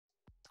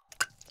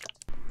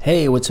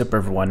Hey, what's up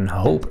everyone?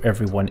 Hope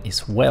everyone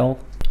is well.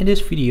 In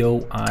this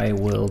video I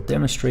will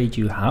demonstrate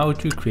you how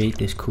to create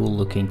this cool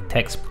looking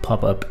text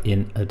pop-up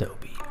in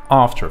Adobe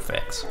After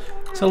Effects.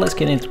 So let's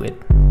get into it.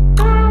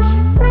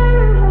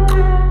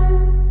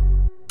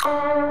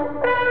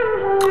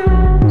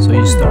 So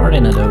you start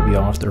in Adobe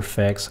After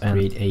Effects and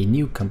create a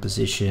new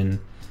composition,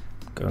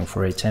 going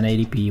for a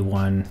 1080p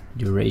one.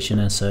 Duration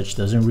and such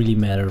doesn't really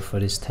matter for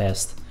this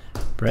test.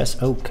 Press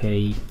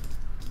OK.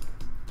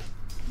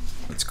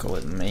 Let's call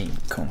it main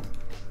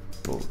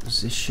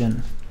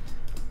composition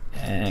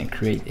and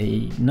create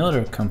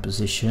another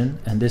composition,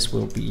 and this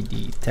will be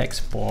the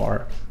text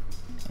bar,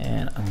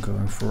 and I'm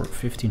going for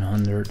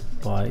 1500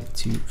 by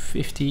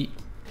 250.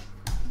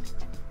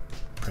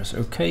 Press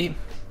OK,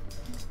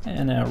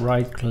 and now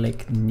right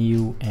click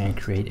new and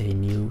create a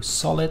new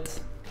solid.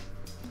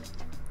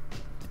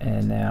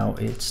 And now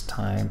it's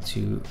time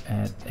to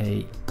add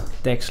a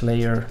text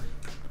layer.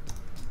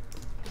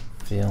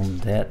 Film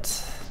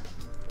that.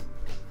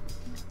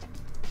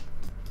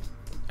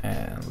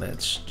 And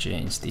let's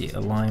change the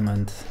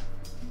alignment.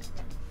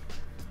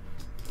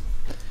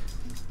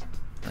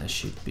 That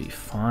should be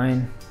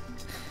fine.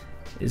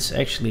 It's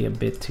actually a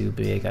bit too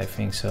big, I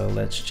think, so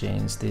let's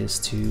change this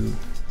to,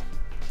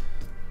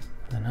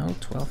 I don't know,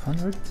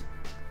 1200?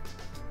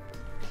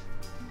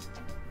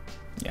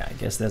 Yeah, I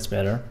guess that's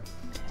better.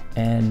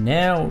 And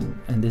now,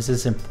 and this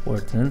is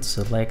important,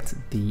 select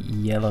the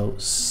yellow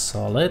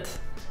solid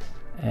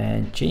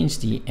and change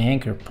the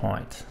anchor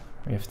point.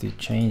 We have to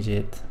change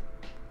it.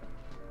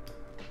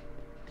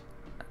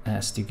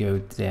 Has to go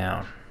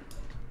down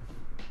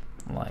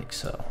like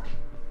so.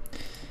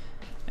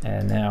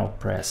 And now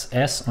press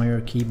S on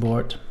your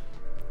keyboard,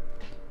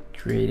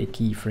 create a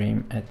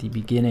keyframe at the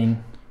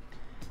beginning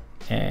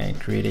and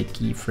create a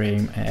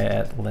keyframe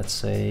at, let's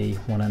say,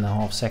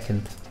 1.5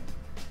 seconds.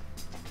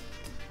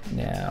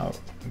 Now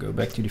go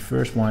back to the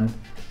first one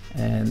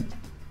and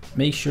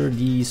make sure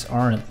these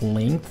aren't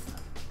linked,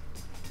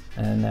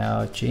 and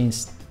now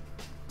change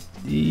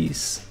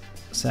these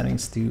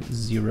settings to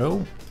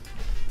 0.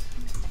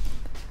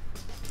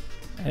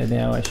 And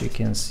now, as you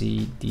can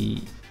see, the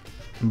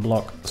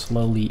block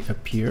slowly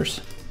appears.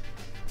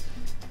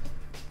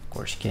 Of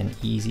course, you can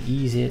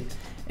ease it.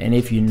 And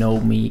if you know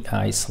me,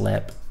 I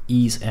slap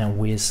Ease and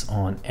Wizz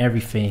on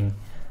everything.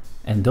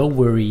 And don't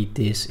worry,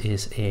 this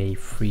is a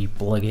free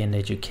plugin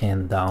that you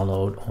can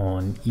download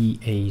on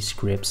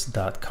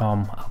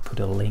eascripts.com. I'll put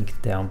a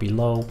link down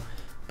below,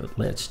 but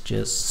let's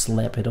just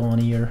slap it on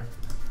here.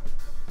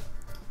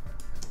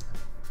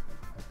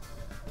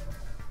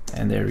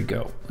 And there we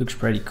go, looks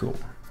pretty cool.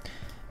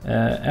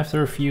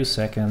 After a few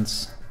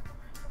seconds,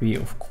 we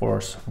of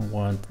course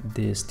want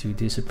this to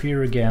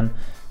disappear again.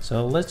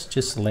 So let's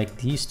just select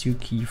these two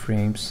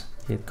keyframes,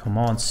 hit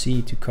Command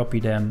C to copy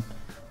them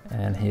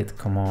and hit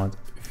Command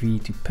V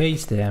to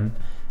paste them.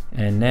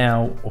 And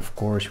now, of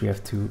course, we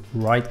have to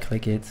right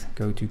click it,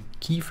 go to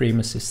Keyframe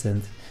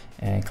Assistant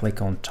and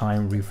click on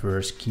Time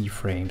Reverse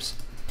Keyframes.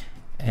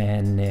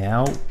 And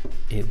now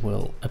it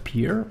will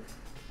appear.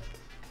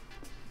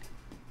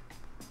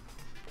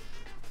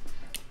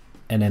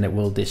 And then it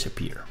will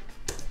disappear.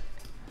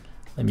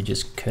 Let me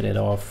just cut it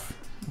off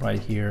right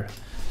here.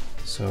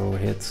 So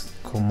hit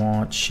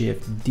Command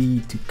Shift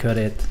D to cut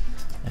it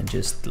and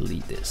just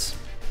delete this.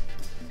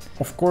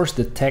 Of course,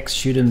 the text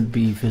shouldn't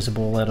be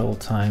visible at all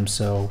times,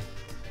 so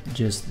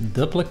just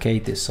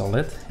duplicate this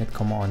solid, hit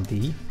Command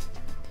D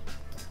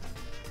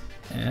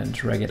and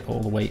drag it all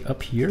the way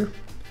up here.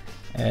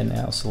 And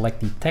now select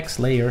the text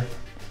layer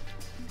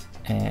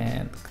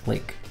and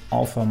click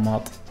Alpha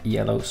Matte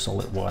Yellow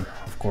Solid 1.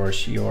 Of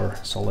course, your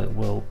solid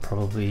will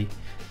probably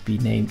be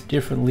named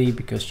differently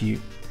because you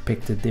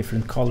picked a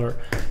different color,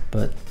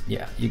 but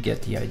yeah, you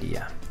get the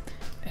idea.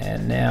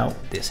 And now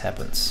this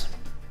happens.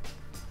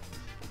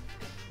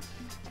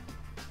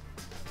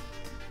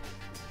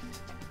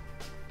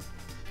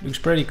 Looks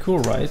pretty cool,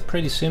 right?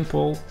 Pretty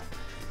simple.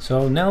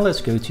 So now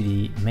let's go to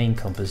the main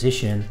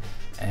composition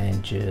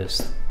and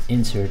just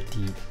insert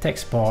the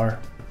text bar.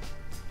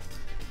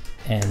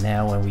 And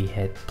now when we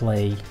hit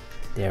play,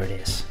 there it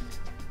is.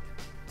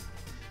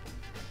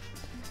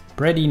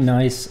 Pretty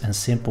nice and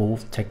simple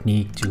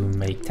technique to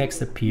make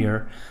text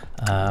appear.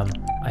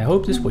 I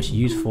hope this was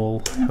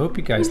useful. I hope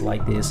you guys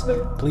like this.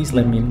 Please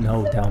let me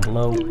know down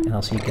below, and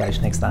I'll see you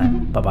guys next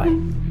time. Bye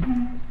bye.